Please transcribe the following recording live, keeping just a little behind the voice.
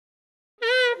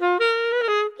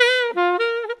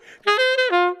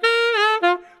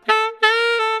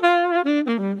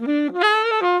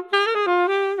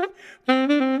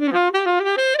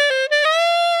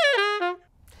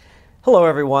Hello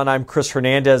everyone, I'm Chris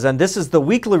Hernandez and this is the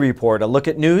Weekly Report, a look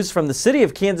at news from the city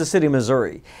of Kansas City,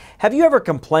 Missouri. Have you ever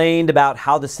complained about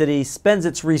how the city spends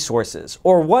its resources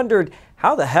or wondered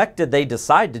how the heck did they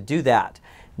decide to do that?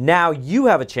 Now you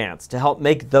have a chance to help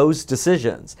make those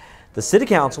decisions. The City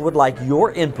Council would like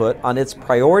your input on its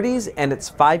priorities and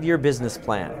its 5-year business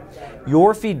plan.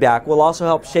 Your feedback will also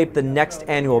help shape the next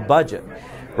annual budget.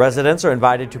 Residents are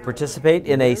invited to participate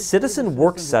in a citizen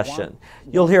work session.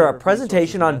 You'll hear a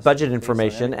presentation on budget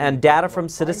information and data from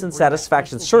citizen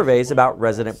satisfaction surveys about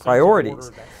resident priorities.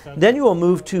 Then you will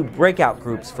move to breakout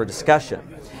groups for discussion.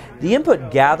 The input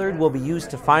gathered will be used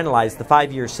to finalize the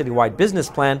 5-year citywide business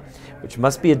plan, which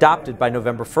must be adopted by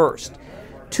November 1st.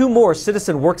 2 more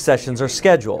citizen work sessions are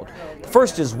scheduled. The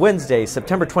first is Wednesday,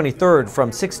 September 23rd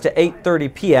from 6 to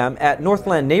 8:30 p.m. at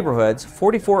Northland Neighborhoods,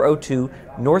 4402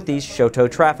 Northeast Choteau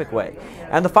Trafficway.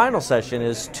 And the final session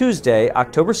is Tuesday,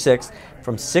 October 6th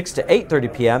from 6 to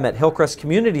 8:30 p.m. at Hillcrest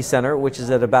Community Center, which is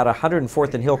at about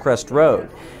 104th and Hillcrest Road.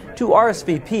 To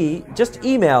RSVP, just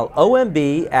email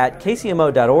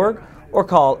omb@kcmo.gov or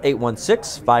call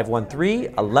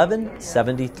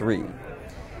 816-513-1173.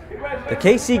 The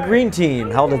KC Green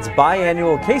Team held its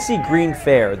biannual KC Green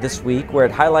Fair this week, where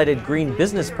it highlighted green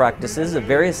business practices of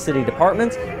various city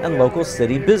departments and local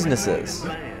city businesses.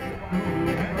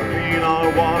 Green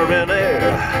on water and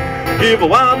air, give a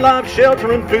wildlife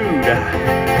shelter and food,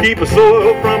 keep the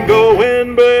soil from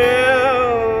going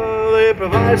bare. They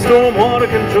provide stormwater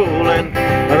control, and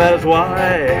that is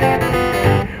why,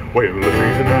 well, the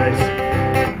trees are nice.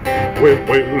 Well,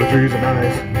 the trees are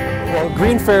nice. Well,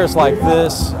 green fairs like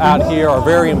this out here are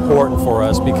very important for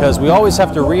us because we always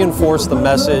have to reinforce the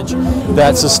message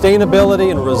that sustainability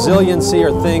and resiliency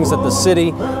are things that the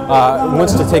city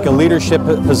wants to take a leadership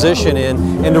position in,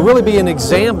 and to really be an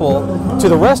example to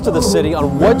the rest of the city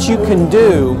on what you can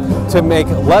do to make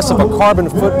less of a carbon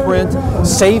footprint,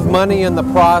 save money in the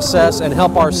process, and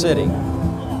help our city.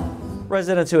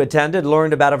 Residents who attended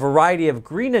learned about a variety of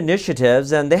green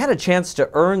initiatives, and they had a chance to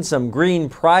earn some green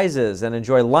prizes and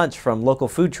enjoy lunch from local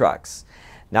food trucks.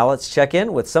 Now let's check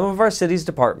in with some of our city's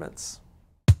departments.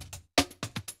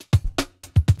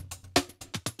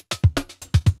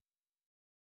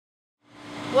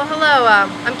 Well, hello,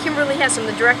 I'm Kimberly Hess. I'm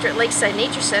the director at Lakeside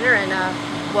Nature Center, and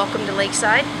welcome to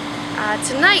Lakeside.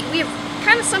 Tonight we have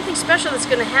kind of something special that's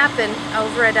going to happen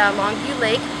over at Longview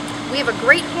Lake. We have a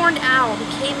great horned owl who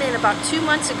came in about 2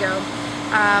 months ago,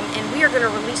 and we are going to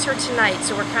release her tonight,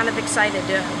 so we're kind of excited.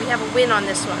 We have a win on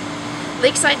this one.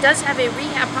 Lakeside does have a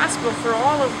rehab possible for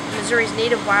all of Missouri's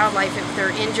native wildlife if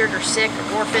they're injured or sick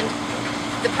or orphaned.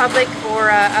 The public or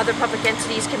other public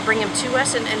entities can bring them to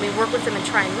us, and we work with them and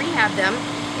try and rehab them.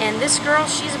 And this girl,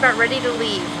 she's about ready to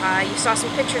leave. You saw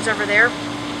some pictures over there.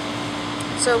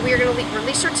 So we are going to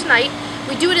release her tonight.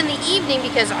 We do it in the evening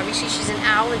because obviously she's an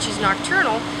owl and she's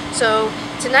nocturnal. So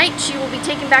tonight she will be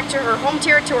taken back to her home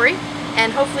territory,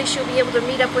 and hopefully she'll be able to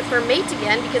meet up with her mate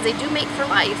again, because they do mate for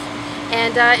life.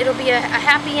 And it'll be a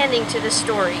happy ending to this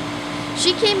story.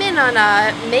 She came in on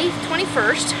May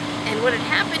 21st, and what had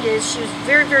happened is she was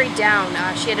very, very down.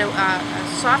 She had a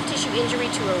soft tissue injury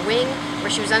to her wing where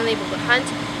she was unable to hunt.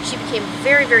 She became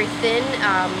very, very thin,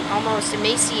 almost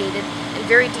emaciated, and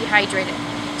very dehydrated.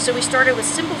 So we started with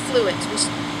simple fluids.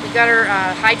 We got her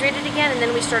hydrated again, and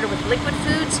then we started with liquid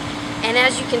foods. And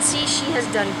as you can see, she has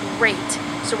done great.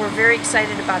 So we're very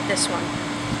excited about this one.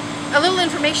 A little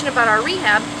information about our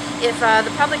rehab. If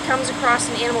the public comes across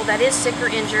an animal that is sick or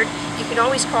injured, you can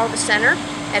always call the center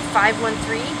at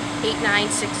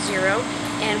 513-8960,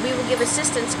 and we will give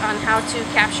assistance on how to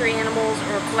capture animals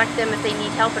or collect them if they need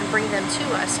help and bring them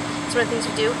to us. That's one of the things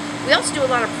we do. We also do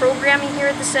a lot of programming here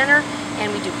at the center, and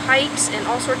we do hikes and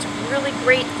all sorts of really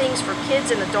great things for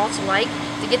kids and adults alike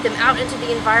to get them out into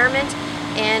the environment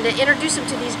and introduce them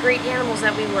to these great animals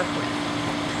that we work with.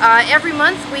 Every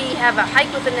month we have a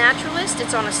hike with a naturalist.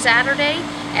 It's on a Saturday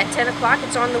at 10 o'clock.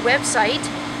 It's on the website,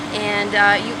 and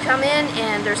you come in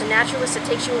and there's a naturalist that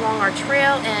takes you along our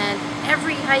trail, and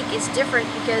every hike is different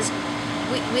because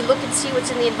we look and see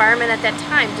what's in the environment at that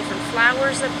time, different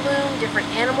flowers that bloom, different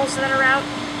animals that are out,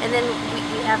 and then we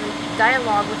have a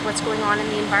dialogue with what's going on in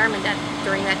the environment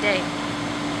during that day.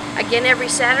 Again, every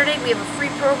Saturday we have a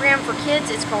free program for kids.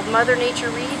 It's called Mother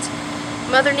Nature Reads.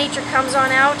 Mother Nature comes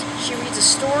on out, she reads a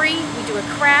story, we do a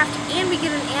craft, and we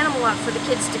get an animal out for the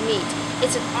kids to meet.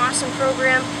 It's an awesome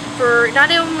program for not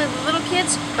only the little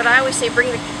kids, but I always say bring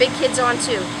the big kids on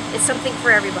too. It's something for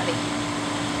everybody.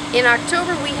 In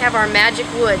October we have our Magic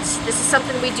Woods. This is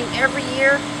something we do every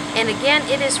year, and again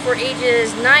it is for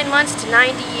ages 9 months to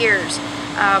 90 years.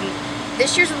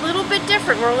 This year's a little bit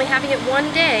different. We're only having it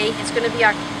one day. It's going to be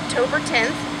October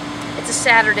 10th. It's a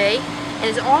Saturday. and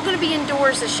it's all going to be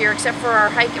indoors this year except for our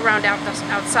hike around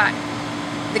outside.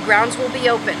 The grounds will be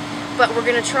open, but we're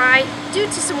going to try, due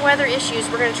to some weather issues,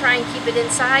 we're going to try and keep it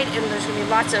inside, and there's going to be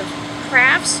lots of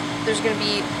crafts. There's going to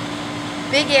be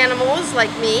big animals like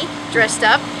me dressed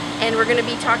up, and we're going to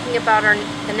be talking about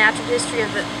the natural history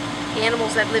of the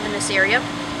animals that live in this area,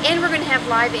 and we're going to have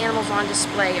live animals on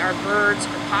display, our birds,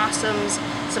 our possums,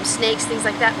 some snakes, things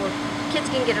like that, where kids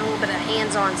can get a little bit of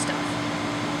hands-on stuff.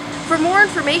 For more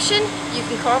information, you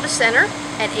can call the center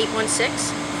at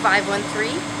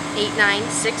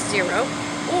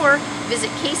 816-513-8960 or visit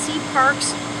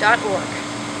kcparks.org.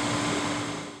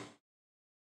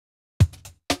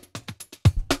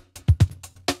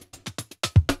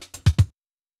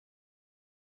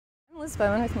 Liz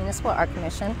Bowman with Municipal Art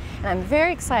Commission, and I'm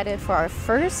very excited for our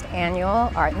first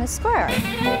annual Art in the Square.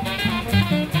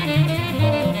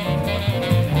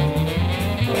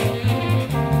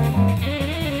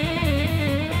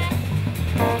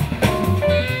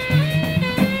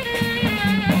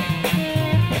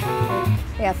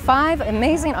 We have 5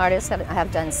 amazing artists that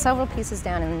have done several pieces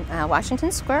down in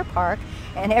Washington Square Park,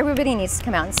 and everybody needs to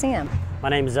come out and see them. My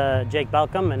name is Jake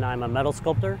Balcom, and I'm a metal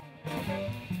sculptor.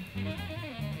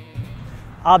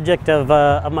 Object of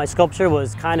my sculpture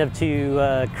was kind of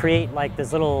to create like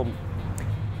this little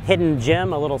hidden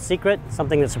gem, a little secret,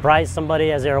 something that surprised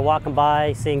somebody as they were walking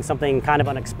by, seeing something kind of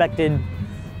unexpected,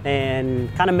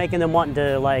 and kind of making them want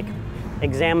to like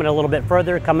examine it a little bit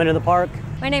further, come into the park.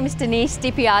 My name is Denise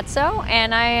DiPiazzo,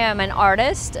 and I am an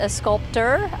artist, a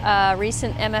sculptor, a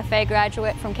recent MFA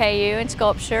graduate from KU in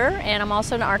sculpture, and I'm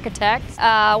also an architect.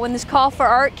 When this call for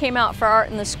art came out for Art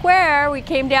in the Square, we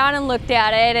came down and looked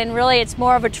at it, and really it's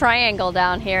more of a triangle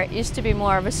down here. It used to be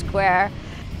more of a square.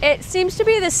 It seems to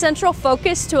be the central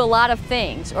focus to a lot of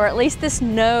things, or at least this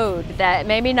node that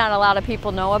maybe not a lot of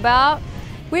people know about.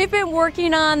 We've been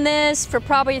working on this for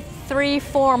probably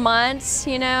 3-4 months,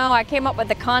 you know. I came up with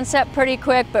the concept pretty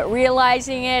quick, but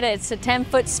realizing it's a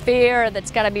 10-foot sphere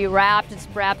that's got to be wrapped. It's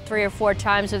wrapped 3 or 4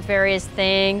 times with various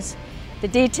things, the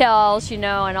details, you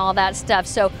know, and all that stuff.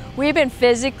 So we've been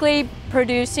physically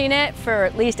producing it for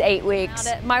at least 8 weeks.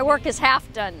 My work is half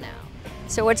done now.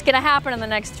 So what's going to happen in the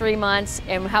next 3 months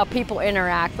and how people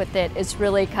interact with it is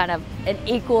really kind of an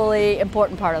equally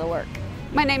important part of the work.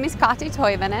 My name is Kati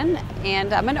Toivonen,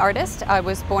 and I'm an artist. I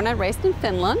was born and raised in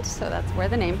Finland, so that's where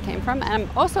the name came from. And I'm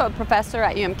also a professor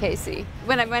at UMKC.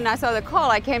 When I saw the call,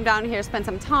 I came down here, spent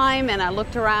some time, and I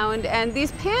looked around. And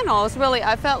these panels, really,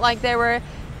 I felt like they were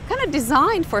kind of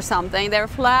designed for something. They're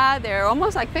flat, they're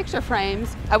almost like picture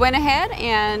frames. I went ahead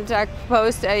and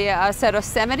proposed a set of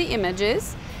 70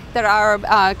 images that are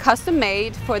custom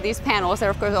made for these panels.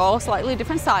 They're of course all slightly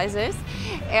different sizes.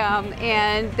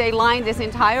 And they lined this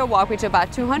entire walk, which is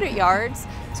about 200 yards.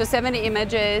 So 70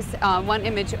 images, 1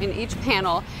 image in each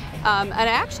panel. And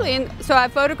actually, so I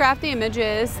photographed the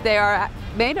images. They are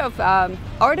made of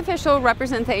artificial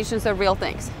representations of real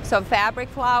things. So fabric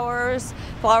flowers,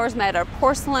 flowers made of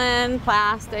porcelain,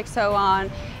 plastic, so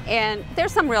on. And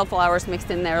there's some real flowers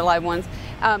mixed in there, live ones.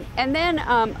 And then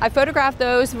I photographed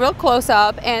those real close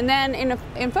up, and then in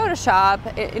Photoshop,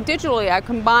 digitally, I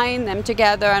combine them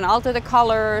together and alter the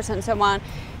colors and so on.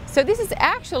 So this is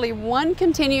actually one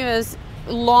continuous,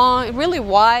 long, really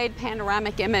wide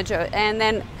panoramic image, and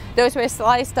then those were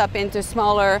sliced up into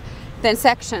smaller than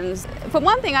sections. For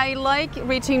one thing, I like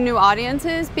reaching new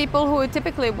audiences, people who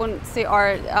typically wouldn't see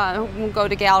art, who wouldn't go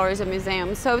to galleries or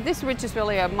museums. So this reaches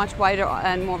really a much wider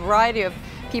and more variety of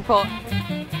people.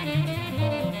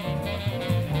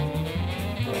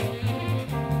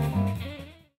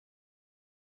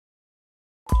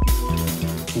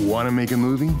 Want to make a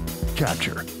movie?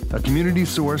 Capture, a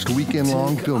community-sourced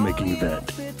weekend-long filmmaking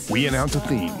event. We announce a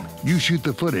theme. You shoot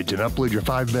the footage and upload your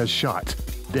 5 best shots.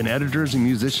 Then editors and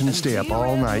musicians stay up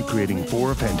all night creating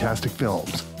 4 fantastic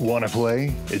films. Want to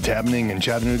play? It's happening in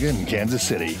Chattanooga and Kansas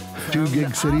City. 2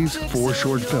 gig cities, 4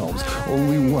 short films.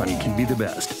 Only one can be the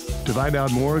best. To find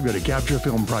out more, go to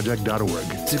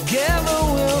capturefilmproject.org. Together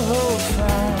we'll hold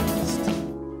fast.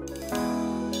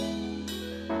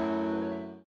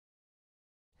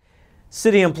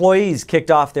 City employees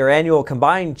kicked off their annual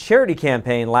combined charity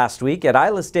campaign last week at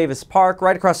Ilis Davis Park,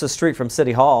 right across the street from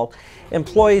City Hall.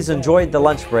 Employees enjoyed the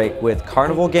lunch break with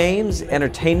carnival games,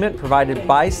 entertainment provided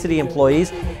by city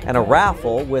employees, and a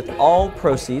raffle with all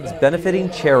proceeds benefiting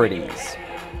charities.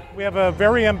 We have a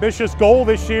very ambitious goal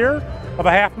this year of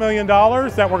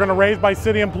 $500,000 that we're going to raise by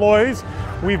city employees.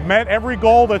 We've met every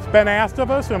goal that's been asked of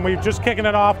us, and we're just kicking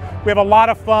it off. We have a lot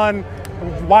of fun,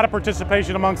 a lot of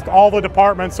participation amongst all the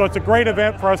departments, so it's a great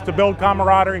event for us to build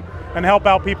camaraderie and help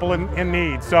out people in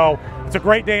need. So it's a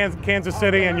great day in Kansas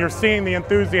City, and you're seeing the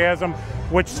enthusiasm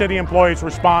which city employees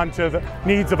respond to the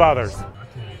needs of others.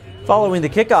 Following the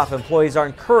kickoff, employees are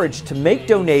encouraged to make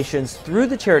donations through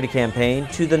the charity campaign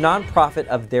to the nonprofit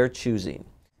of their choosing.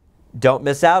 Don't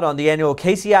miss out on the annual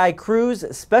KCI Cruise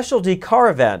Specialty Car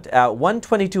Event at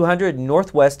 12200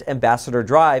 Northwest Ambassador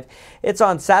Drive. It's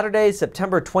on Saturday,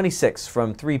 September 26th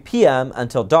from 3 p.m.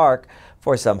 until dark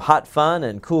for some hot fun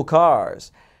and cool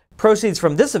cars. Proceeds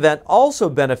from this event also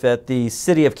benefit the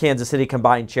City of Kansas City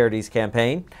Combined Charities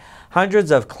campaign. Hundreds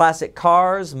of classic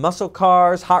cars, muscle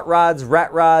cars, hot rods,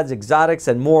 rat rods, exotics,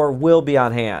 and more will be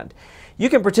on hand. You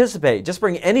can participate. Just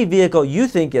bring any vehicle you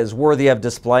think is worthy of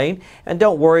displaying, and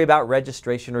don't worry about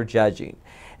registration or judging.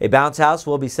 A bounce house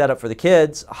will be set up for the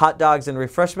kids. Hot dogs and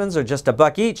refreshments are just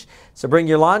 $1 each, so bring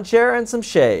your lawn chair and some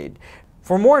shade.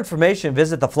 For more information,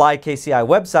 visit the Fly KCI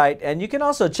website, and you can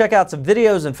also check out some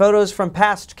videos and photos from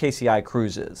past KCI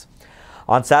cruises.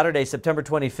 On Saturday, September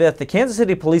 25th, the Kansas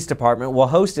City Police Department will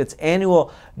host its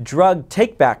annual Drug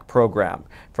Take-Back program.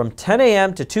 From 10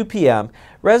 a.m. to 2 p.m.,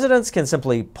 residents can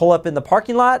simply pull up in the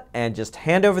parking lot and just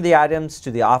hand over the items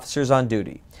to the officers on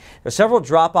duty. There are several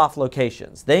drop-off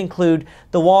locations. They include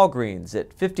the Walgreens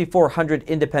at 5400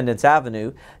 Independence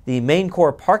Avenue, the Main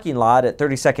Core parking lot at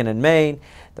 32nd and Main,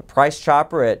 the Price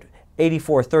Chopper at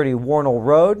 8430 Warnell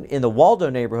Road in the Waldo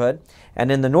neighborhood,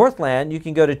 and in the Northland you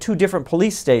can go to 2 different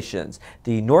police stations,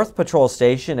 the North Patrol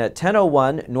Station at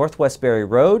 1001 Northwest Berry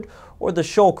Road or the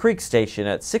Shoal Creek Station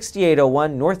at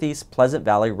 6801 Northeast Pleasant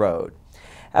Valley Road.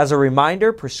 As a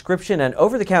reminder, prescription and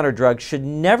over-the-counter drugs should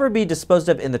never be disposed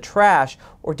of in the trash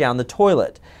or down the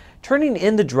toilet. Turning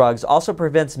in the drugs also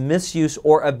prevents misuse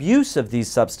or abuse of these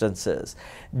substances.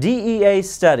 DEA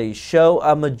studies show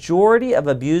a majority of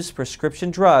abused prescription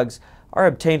drugs are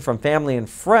obtained from family and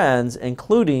friends,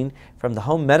 including from the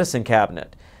home medicine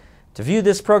cabinet. To view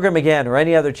this program again or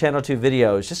any other Channel 2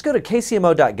 videos, just go to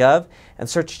kcmo.gov and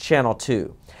search Channel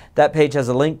 2. That page has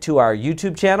a link to our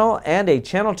YouTube channel and a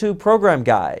Channel 2 program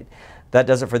guide. That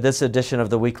does it for this edition of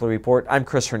the Weekly Report. I'm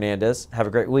Chris Hernandez. Have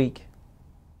a great week.